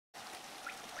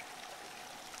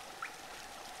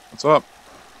What's up?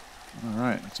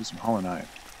 Alright, let's do some Hollow Knight.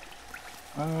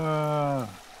 Where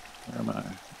am I?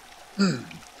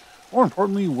 More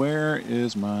importantly, where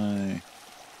is my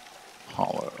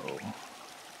hollow?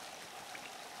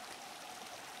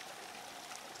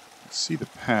 I see the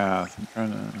path. I'm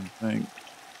trying to think.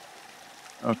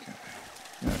 Okay.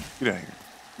 Yeah, get out of here.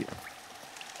 Yeah.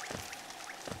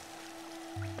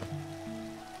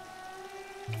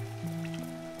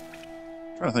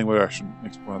 Trying to think whether I should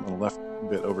explore the left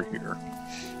bit over here.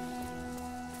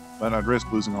 But I'd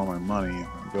risk losing all my money if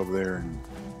I go over there and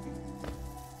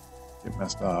get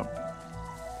messed up.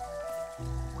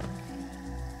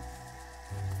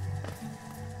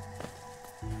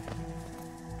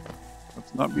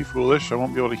 Let's not be foolish. I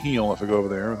won't be able to heal if I go over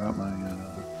there without my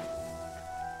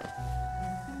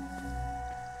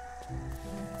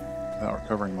without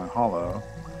recovering my hollow.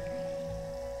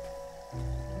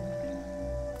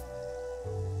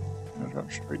 Can I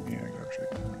drop straight? Yeah, I can drop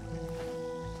straight down.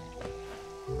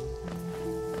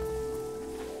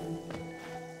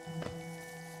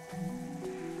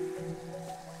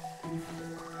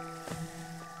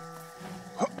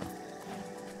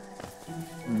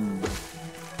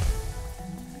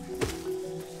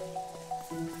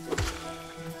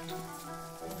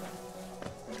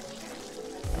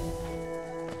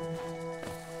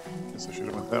 Guess I should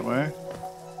have went that way.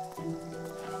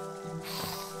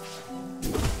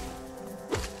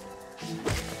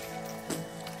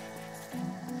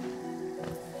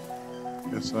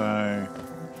 Guess I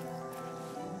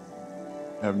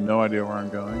have no idea where I'm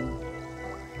going.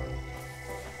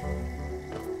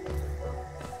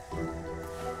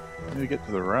 I need to get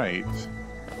to the right.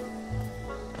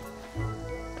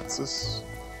 What's this?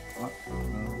 What?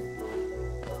 No.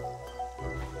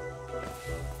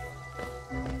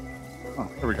 Oh,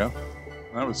 there we go.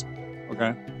 That was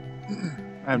okay.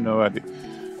 I have no idea.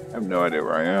 I have no idea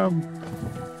where I am.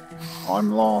 Oh,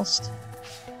 I'm lost.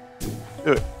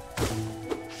 Do it.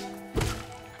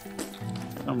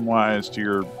 I'm wise to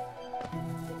your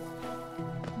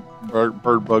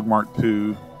bird bug mark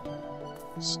 2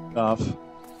 stuff.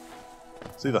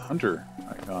 See the hunter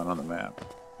icon on the map.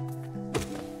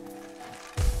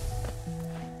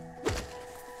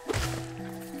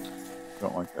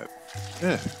 Don't like that.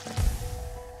 Yeah.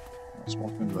 I just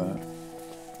walked into that.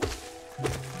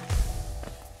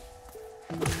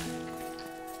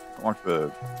 Don't like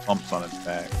the bumps on its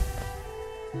back.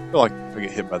 I feel like if I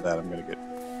get hit by that, I'm gonna get,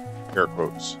 air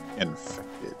quotes,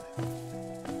 infected.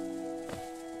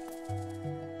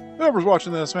 Whoever's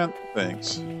watching this, man,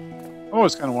 thanks. I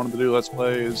always kind of wanted to do Let's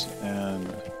Plays, and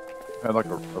had like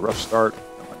a rough start,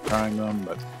 like trying them,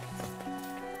 but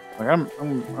like I'm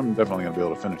definitely gonna be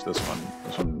able to finish this one.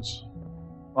 This one's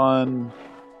fun,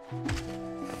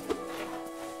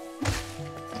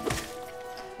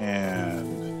 and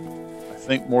I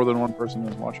think more than one person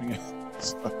is watching it.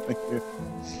 So thank you.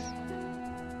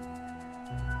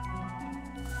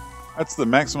 That's the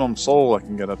maximum soul I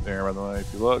can get up there, by the way.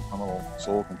 If you look, my little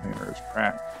soul container is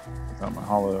cracked without my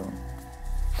hollow.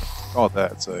 Call it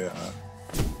that. It's a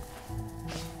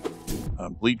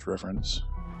Bleach reference.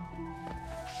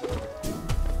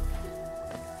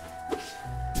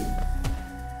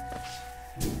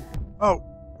 Oh,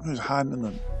 who's hiding in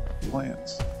the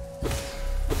plants?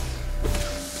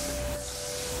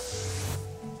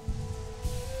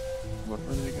 Where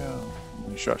did he go?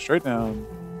 He shot straight down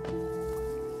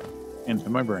into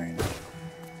my brain,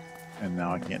 and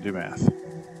now I can't do math.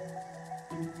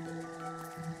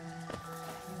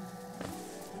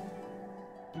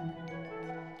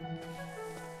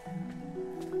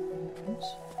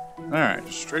 Alright,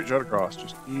 just straight shot across.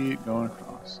 Just keep going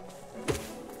across.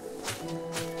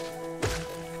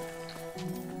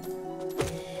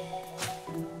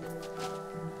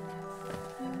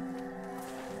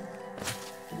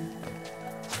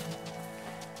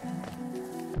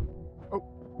 Oh,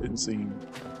 didn't see him.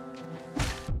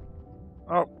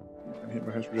 Oh, I hit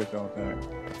by his projectile attack.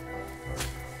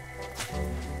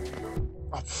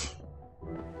 Oh, pff.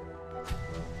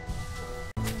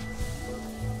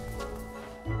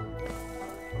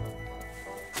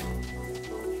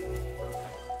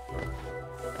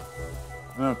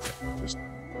 Okay, just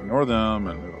ignore them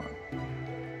and move on.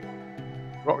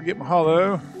 Got to get my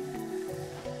hollow.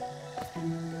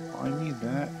 I need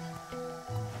that.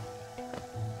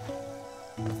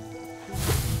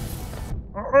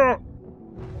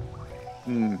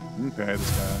 Okay,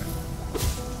 this guy.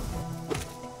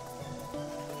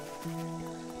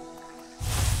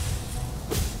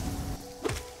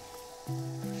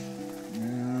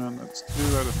 And that's 2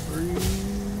 out of 3.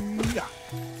 Yeah.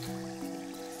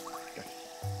 Okay.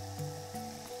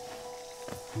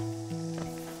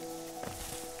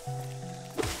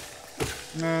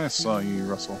 I saw you,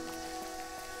 Rustle.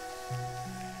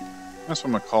 That's what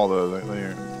I'm gonna call those.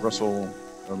 They Rustle,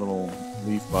 their little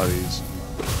leaf buddies.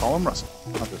 Call them Rustle,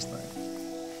 not this thing.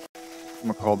 I'm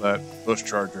gonna call that Bush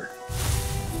Charger.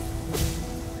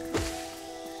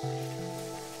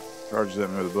 Charges at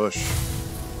me with a bush.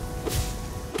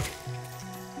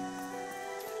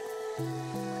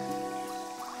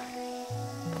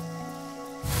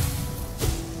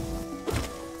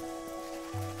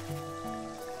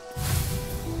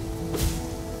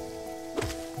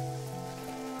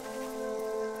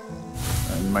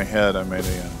 In my head, I made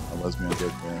a lesbian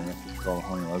joke there. It's called a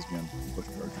horny lesbian Bush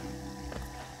Charger.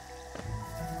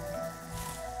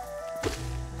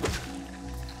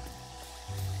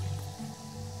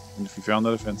 And if you found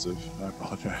that offensive, I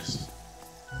apologize.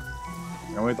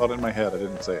 I only thought it in my head, I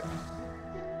didn't say it.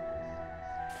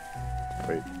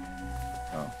 Wait.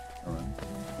 Oh, never mind.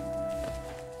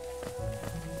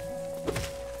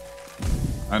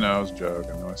 I know, it was a joke.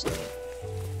 I know I said it.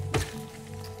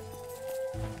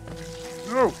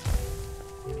 No!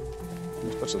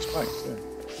 Just touch those spikes, yeah.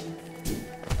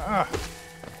 Ah!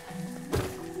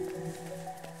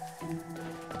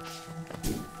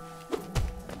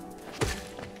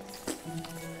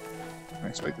 I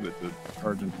expected it to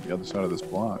charge into the other side of this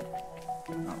block.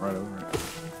 Not right over it.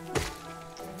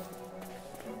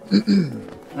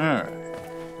 Alright.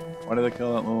 Why did I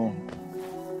kill that little...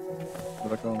 What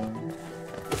did I call that?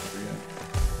 I forget.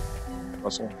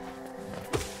 Rustle?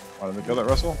 Why did they kill that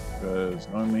Rustle? Because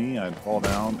knowing me, I'd fall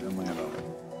down and land on it.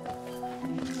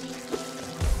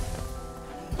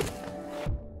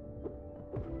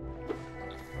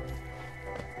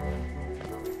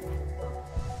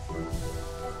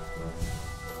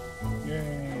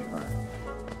 Yay! Alright.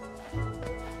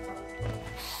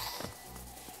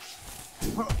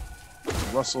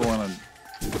 Rustle and a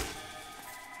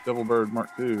Devil Bird Mark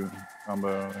II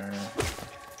combo there.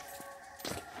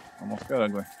 Almost got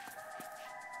ugly.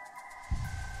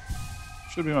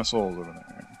 Should be my souls over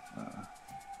there.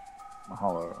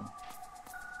 Mahalo.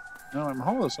 No, my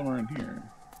Mahalo's somewhere in here.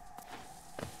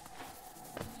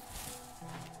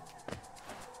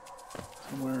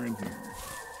 Somewhere in here.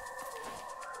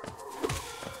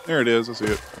 There it is, I see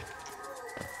it.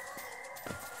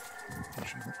 I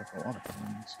should look up a lot of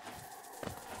coins.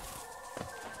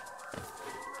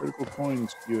 Critical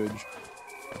coins, Pewage.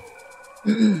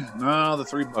 No, the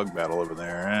 3 bug battle over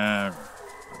there.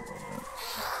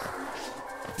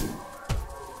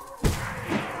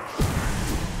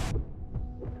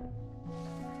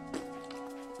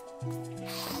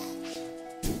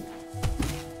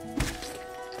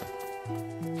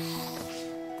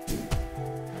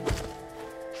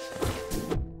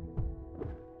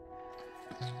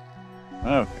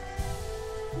 Okay.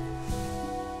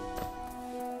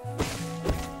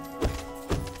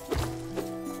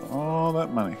 All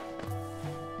that money.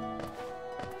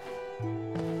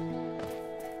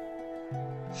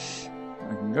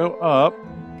 I can go up.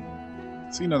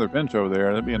 See another bench over there.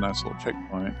 That'd be a nice little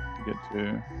checkpoint to get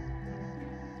to.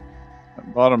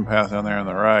 That bottom path down there on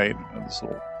the right, this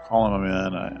little column I'm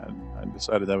in, I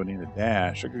decided I would need a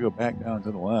dash. I could go back down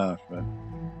to the left, but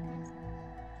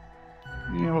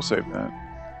yeah, we'll save that.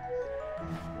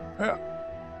 Yeah.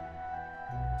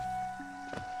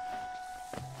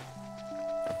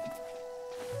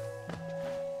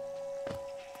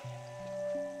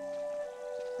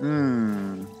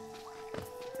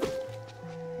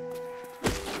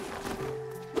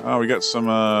 Oh, we got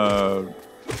some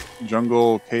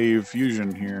jungle cave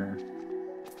fusion here.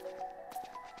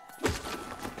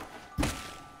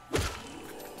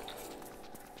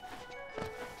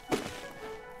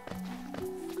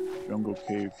 Jungle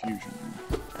cave fusion.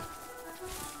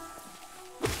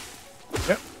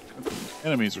 Yep.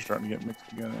 Enemies are starting to get mixed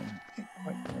together. Can't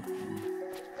quite get them.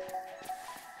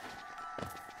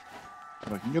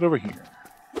 So I can get over here.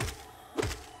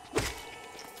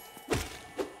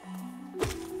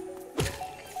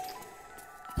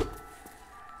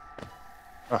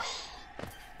 Ugh.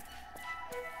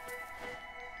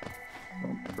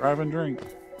 Don't drive and drink.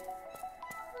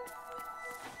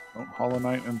 Don't Hollow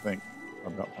Knight and think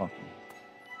about talking.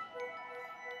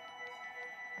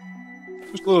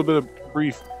 Just a little bit of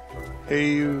brief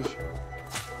cave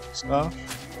stuff.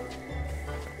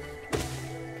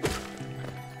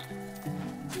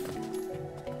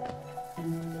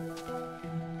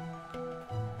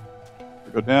 If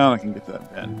I go down, I can get to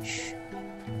that bench.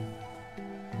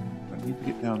 I need to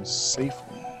get down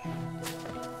safely.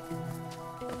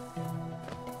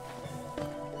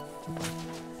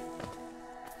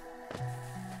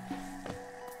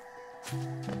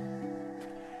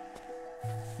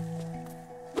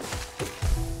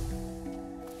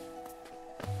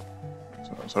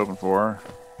 was hoping for.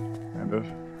 Kind of.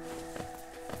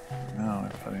 Now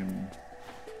if I him.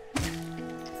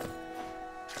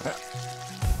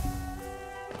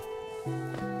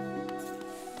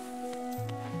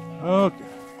 Okay.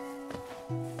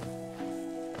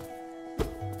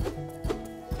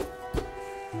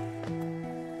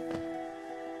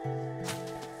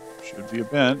 Should be a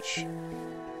bench.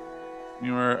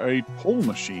 You are a pull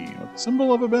machine with the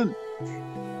symbol of a bench.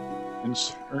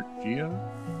 Insert geo.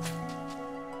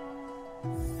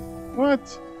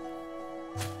 What?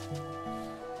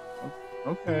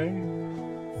 Okay.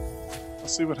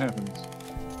 Let's see what happens.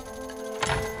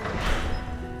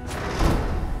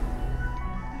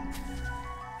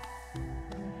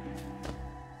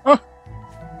 Oh,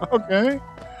 okay.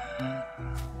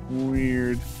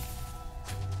 Weird.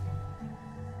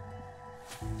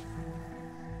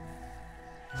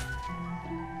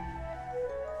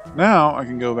 Now I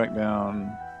can go back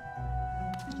down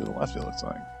to the left, it looks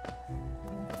like.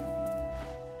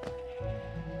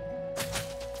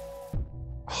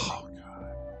 Oh, God.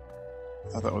 I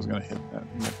thought that was going to hit that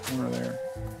in the corner there.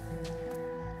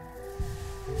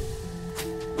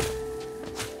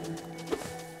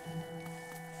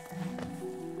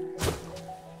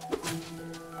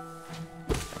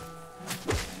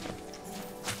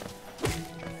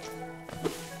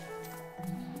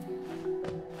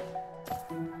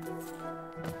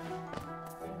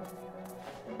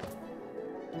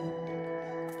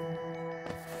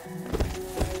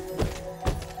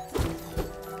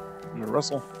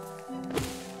 Rustle.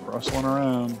 Rustling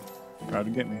around. Try to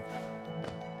get me.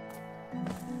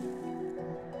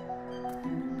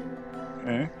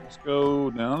 Okay, let's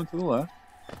go down and to the left.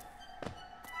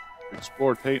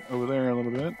 Explore Tate over there a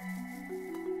little bit.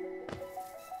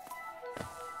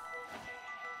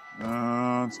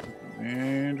 Let's get the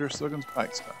dangerous looking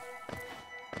spike stuff.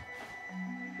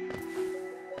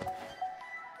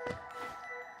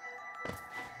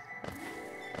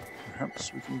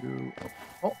 Perhaps we can go.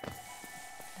 Oh.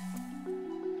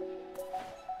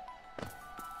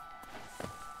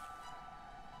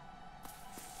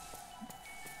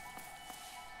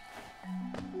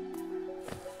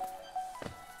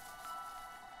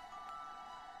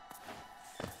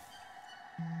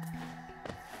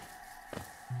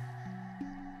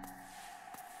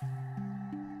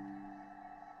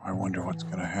 I wonder what's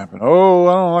going to happen. Oh,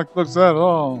 I don't like the looks of that at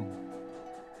all.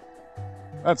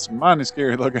 That's mighty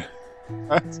scary looking.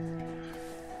 That's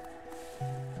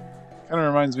kind of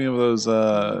reminds me of those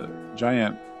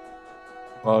giant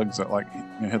bugs that like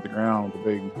hit the ground with a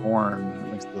big horn.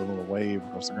 It makes the little wave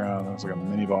across the ground. It's like a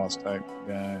mini boss type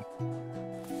guy.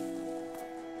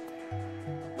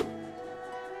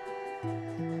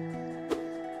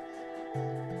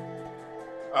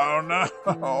 Oh no!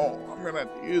 I'm gonna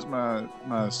have to use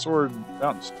my sword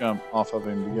bounce jump off of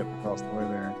him to get across the way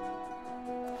there.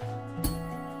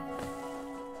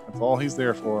 That's all he's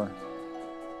there for.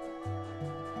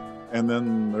 And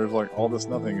then there's like all this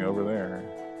nothing over there.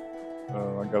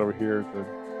 So I got over here to,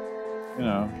 you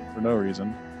know, for no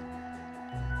reason.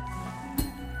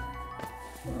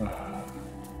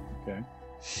 Okay.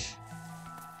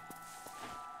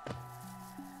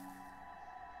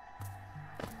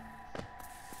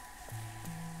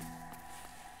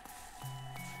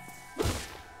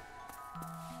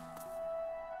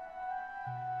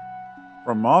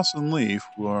 From Moss and Leaf,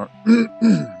 who are,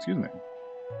 excuse me,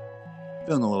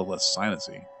 feeling a little less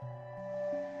sinusy.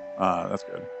 That's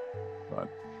good, but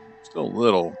still a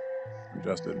little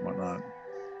congested and whatnot.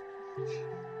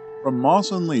 From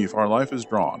Moss and Leaf, our life is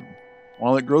drawn.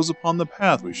 While it grows upon the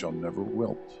path, we shall never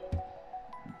wilt.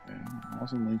 Okay,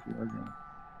 Moss and Leaf, we are going.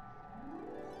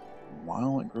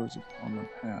 While it grows upon the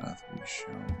path, we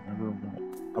shall never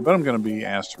wilt. I bet I'm going to be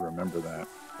asked to remember that.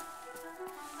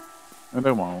 And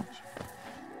I won't.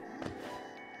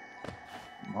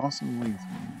 Moss and Leaf.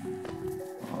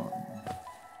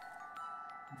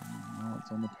 While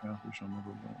it's on the path, we shall never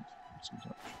wilt. Some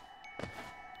such.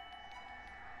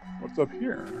 What's up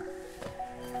here?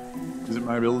 Is it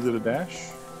my ability to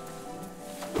dash?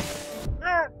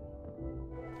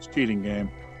 It's a cheating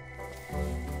game.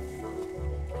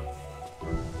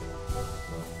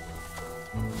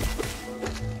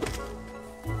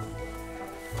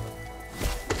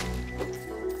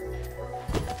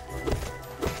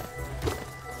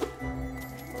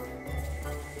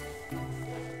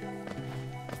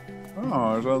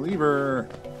 Oh, there's a lever.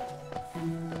 I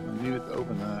needed to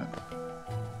open that.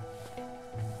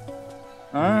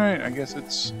 Alright, I guess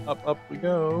it's up we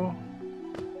go.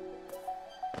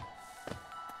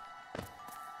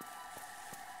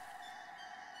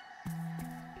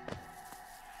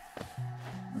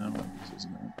 No, this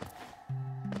isn't it.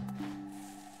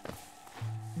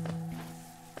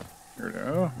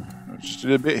 go. It's just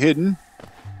a bit hidden.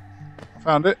 I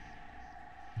found it.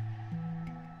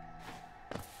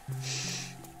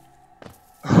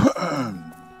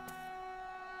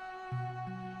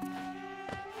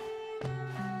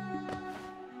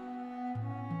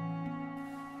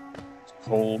 It's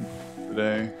cold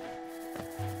today.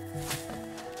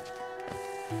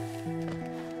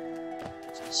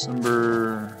 It's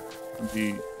December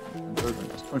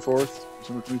 24th.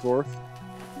 December 24th.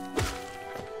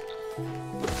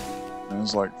 And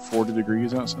it's like 40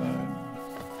 degrees outside.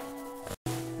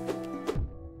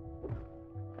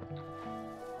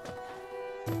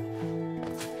 I'm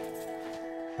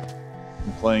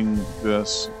playing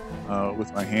this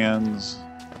with my hands.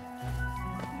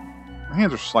 My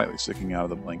hands are slightly sticking out of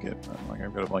the blanket. Like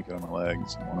I've got a blanket on my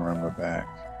legs and one around my back.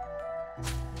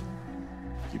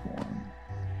 Keep warm.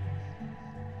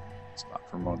 Stop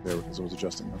for a moment there because I was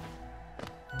adjusting them.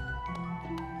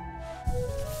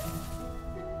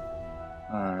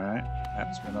 Alright,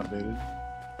 map's been updated.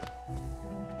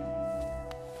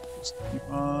 Just keep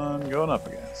on going up,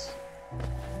 I guess.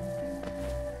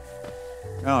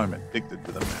 Now I'm addicted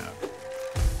to the map.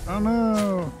 Oh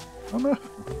no! Oh no!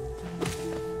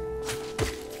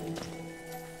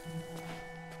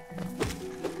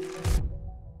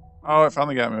 Oh, it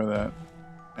finally got me with that.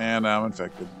 And now I'm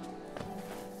infected.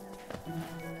 I'm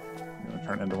gonna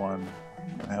turn into one.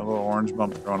 I have a little orange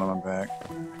bump growing on my back.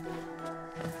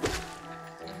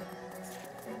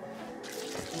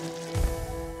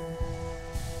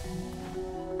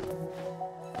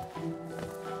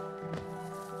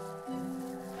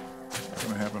 What's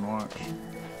gonna happen? Watch.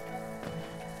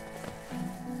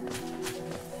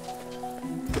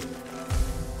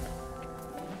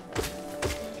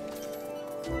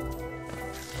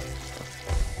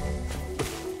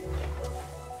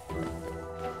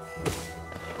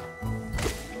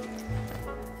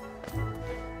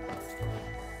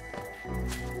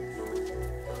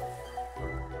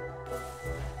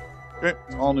 Okay,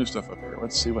 it's all new stuff up here.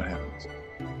 Let's see what happens.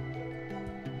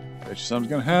 Bet you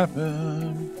something's gonna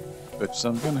happen. Bet you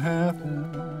something's gonna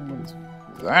happen. What is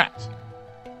that?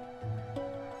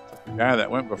 The guy that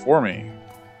went before me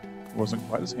wasn't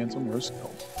quite as handsome or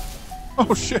skilled.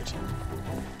 Oh shit!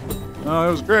 No,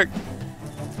 it was Greg.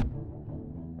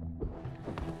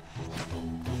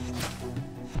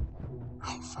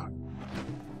 Oh fuck.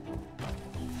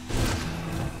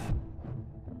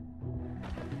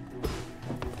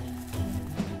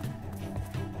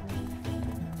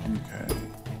 Okay,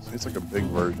 so it's like a big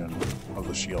version of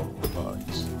the shield with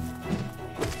bugs.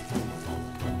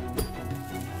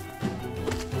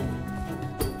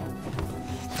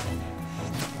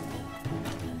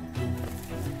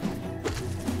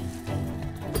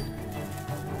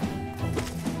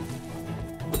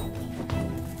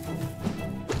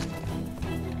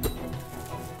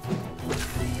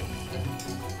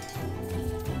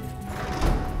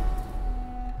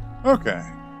 Okay.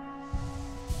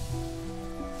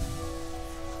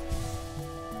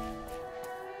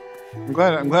 I'm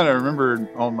glad I remembered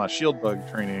all my shield bug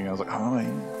training. I was like, oh,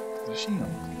 he's a shield.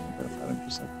 I gotta fight him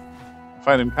just like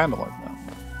fight him kind of like that.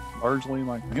 Largely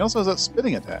like he also has that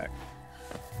spitting attack.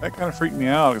 That kind of freaked me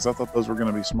out because I thought those were going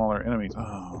to be smaller enemies.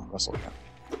 Oh, Rustle got me.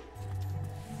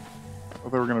 I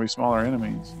thought they were going to be smaller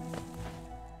enemies.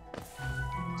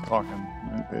 He's talking. I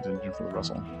didn't pay attention for the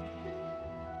Rustle.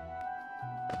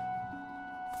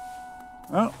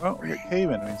 Oh, we got cave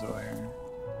enemies over here.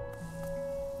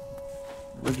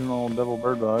 Original devil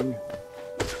bird bug.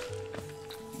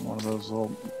 One of those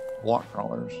little block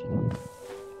crawlers.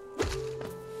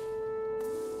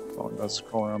 That's all it does is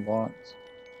crawl around blocks.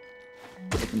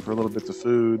 Looking for little bits of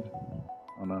food.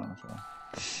 Oh no, so.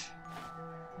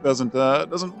 Doesn't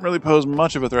really pose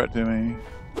much of a threat to me.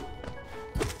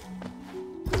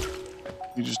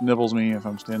 He just nibbles me if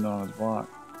I'm standing on his block.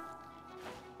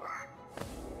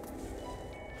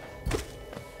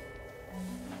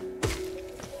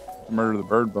 Murder the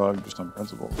bird bug just on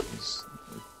principle is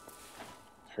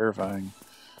terrifying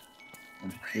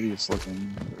and hideous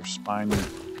looking. Their spine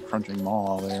crunching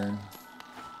maw there.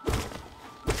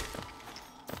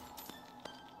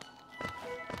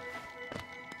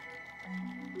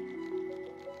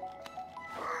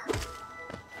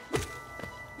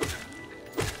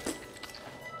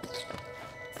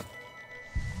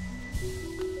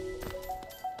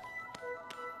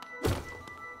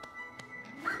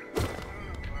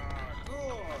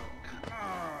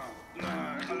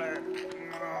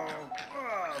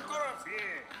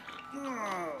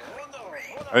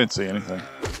 I didn't see anything. I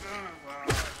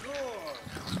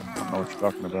don't know what you're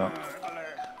talking about.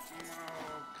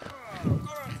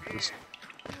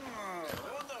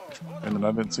 And then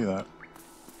I didn't see that.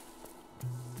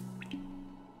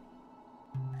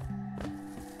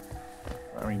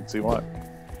 can see what.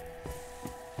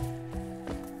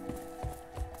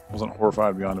 Wasn't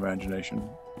horrified beyond imagination.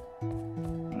 I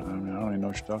mean, I don't even know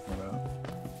what you're talking about.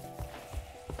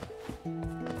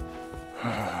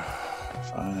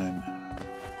 Fine.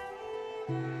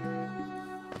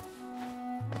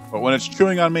 But when it's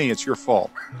chewing on me, it's your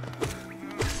fault.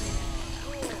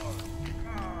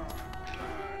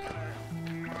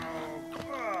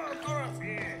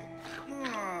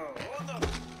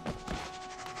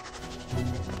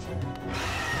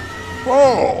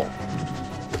 Whoa!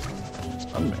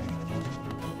 Stun me.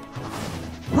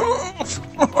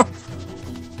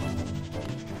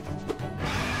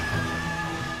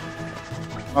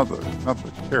 not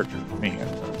the character, me.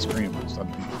 I scream and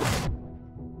stun me.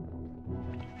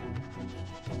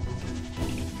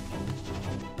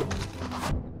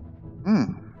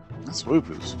 That swoop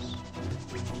is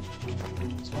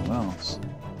something else.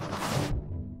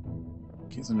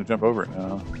 Can't seem to jump over it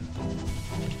now.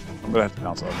 I'm gonna have to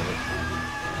bounce off of it.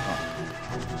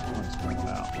 Oh, it's going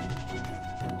now.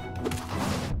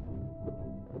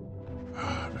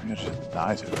 Maybe I should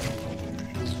die to it.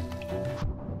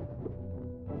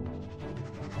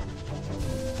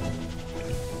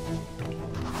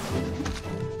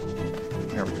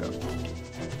 There we go.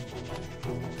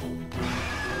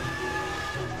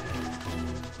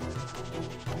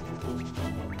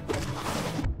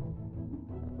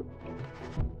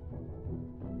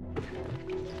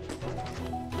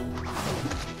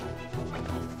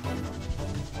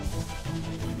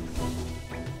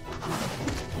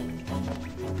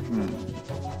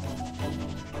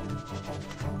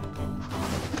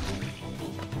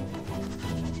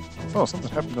 Oh,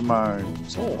 something happened to my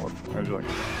soul. I was like,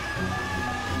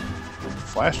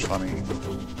 flashed funny.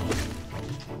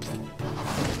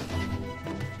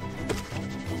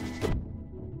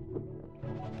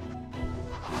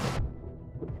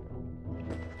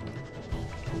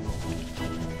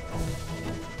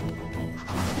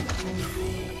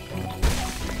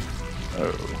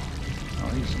 Oh,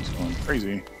 he's just going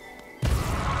crazy.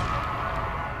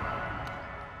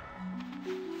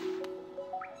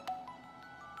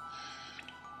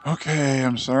 Okay,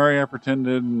 I'm sorry I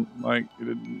pretended like it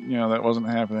didn't, that wasn't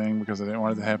happening because I didn't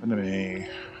want it to happen to me.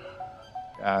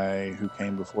 Guy who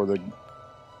came before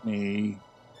me,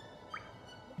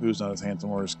 who's not as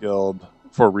handsome or as skilled,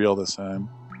 for real this time.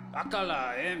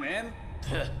 Man.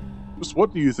 Just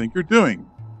what do you think you're doing?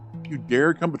 You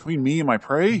dare come between me and my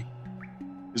prey?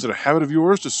 Is it a habit of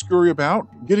yours to scurry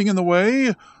about, getting in the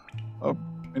way,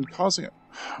 and causing it?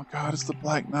 Oh God, it's the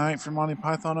Black Knight from Monty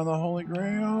Python and the Holy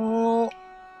Grail.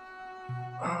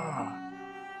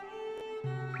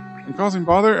 And causing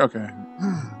bother? Okay.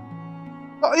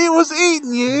 It was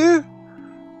eating you!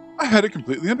 I had it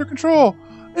completely under control.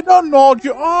 It done gnawed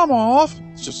your arm off.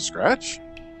 It's just a scratch.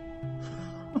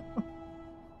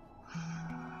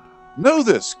 Know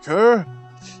this, cur.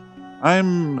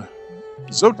 I'm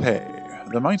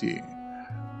Zote, the Mighty,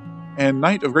 and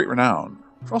Knight of Great Renown.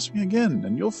 Cross me again,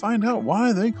 and you'll find out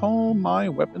why they call my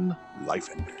weapon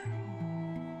Lifeender.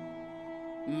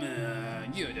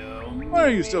 Why are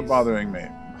you still bothering me?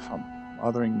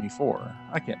 Bothering me for?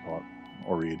 I can't talk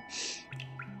or read.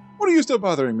 What are you still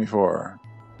bothering me for?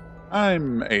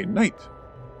 I'm a knight.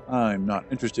 I'm not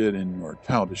interested in your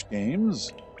childish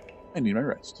games. I need my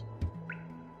rest.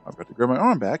 I've got to grow my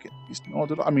arm back.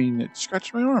 It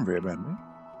scratched my arm very badly.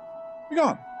 Be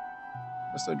gone.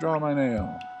 Lest I draw my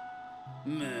nail.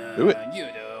 Do it.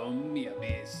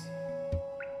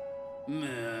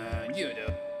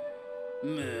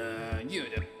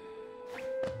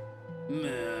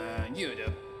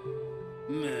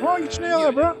 Come on, get your nail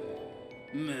there, bro.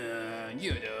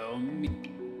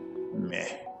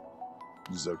 Meh.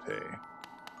 Zote.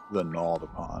 The gnawed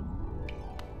upon.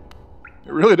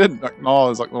 It really didn't gnaw.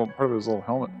 It's like little part of his little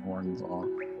helmet horns off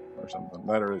or something.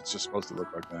 That or it's just supposed to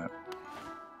look like that.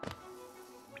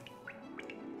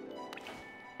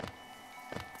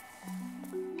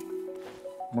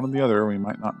 One or the other, we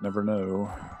might not never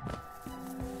know.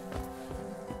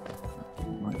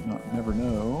 Never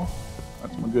know.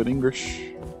 That's my good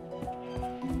English.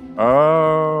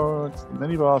 Oh, it's the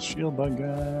mini-boss shield bug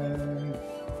guy.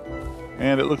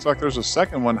 And it looks like there's a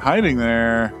second one hiding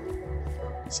there.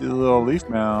 See the little leaf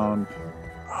mound.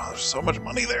 Oh, there's so much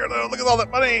money there, though. Look at all that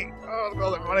money. Oh, look at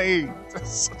all that money.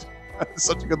 That's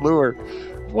such a good lure.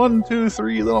 1, 2,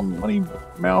 3 little money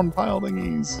mound pile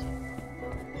thingies.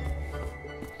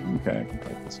 Okay, I can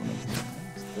take this one.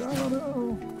 Oh,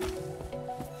 no.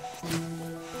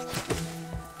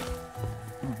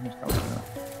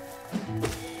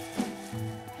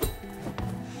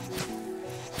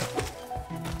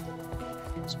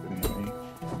 Spitting at me.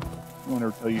 I won't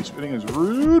ever tell you spitting is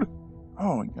rude.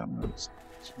 Oh, you got noticed.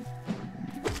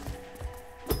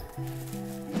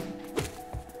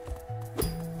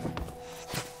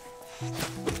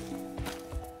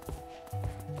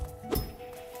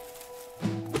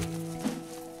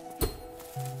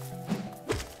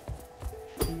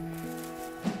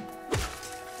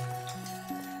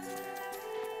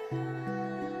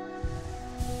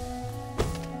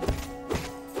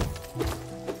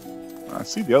 I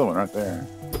see the other one right there.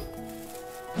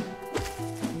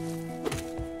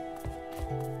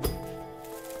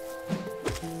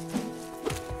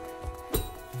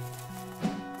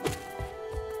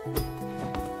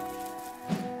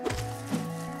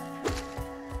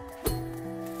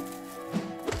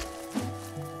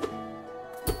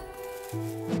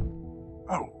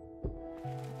 Oh.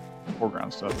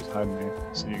 Foreground stuff is hiding me.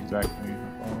 I see exactly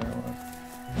how far away I was.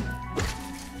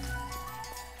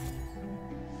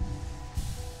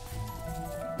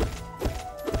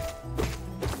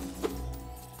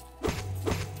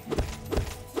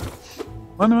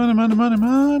 Money, money, money, money,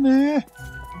 money!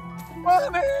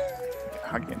 Money!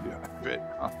 I can't do that bit.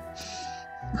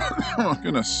 Oh,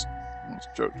 goodness. I almost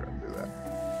choked trying to do that.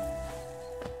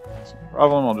 That's no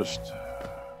problem. I'll just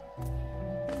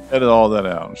edit all that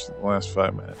out. Just the last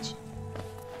 5 minutes.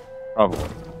 Probably.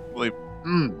 Believe.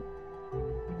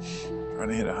 Trying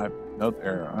to hit a high note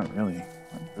there. I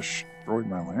destroyed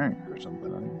my larynx or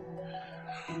something.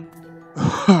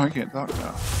 I can't talk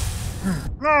now.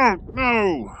 No!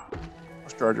 No!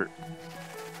 Let's charge it.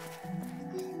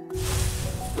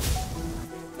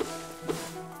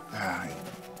 Ah, you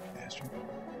bastard.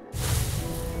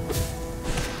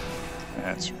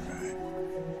 That's right.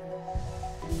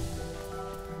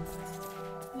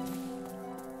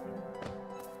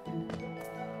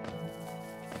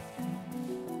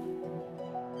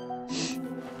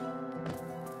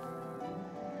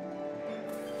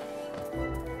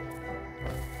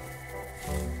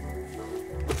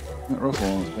 That Rustle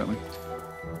almost got me.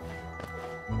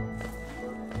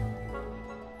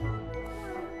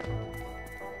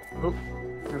 Oh,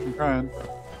 here's him crying, I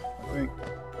think.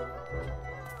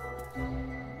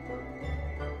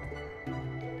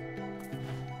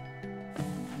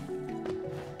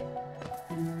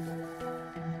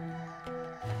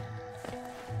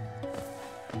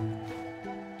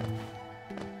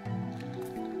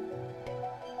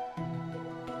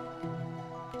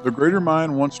 The greater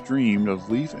mind once dreamed of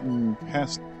leaf and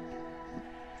cast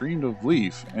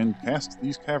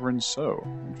these caverns so.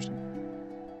 Interesting.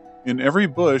 In every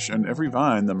bush and every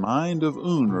vine, the mind of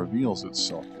Un reveals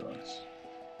itself to us.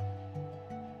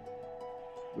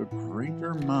 The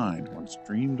greater mind once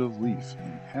dreamed of leaf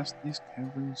and cast these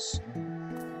caverns so.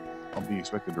 I'll be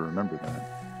expected to remember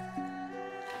that.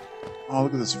 Oh,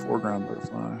 look at this foreground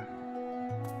butterfly.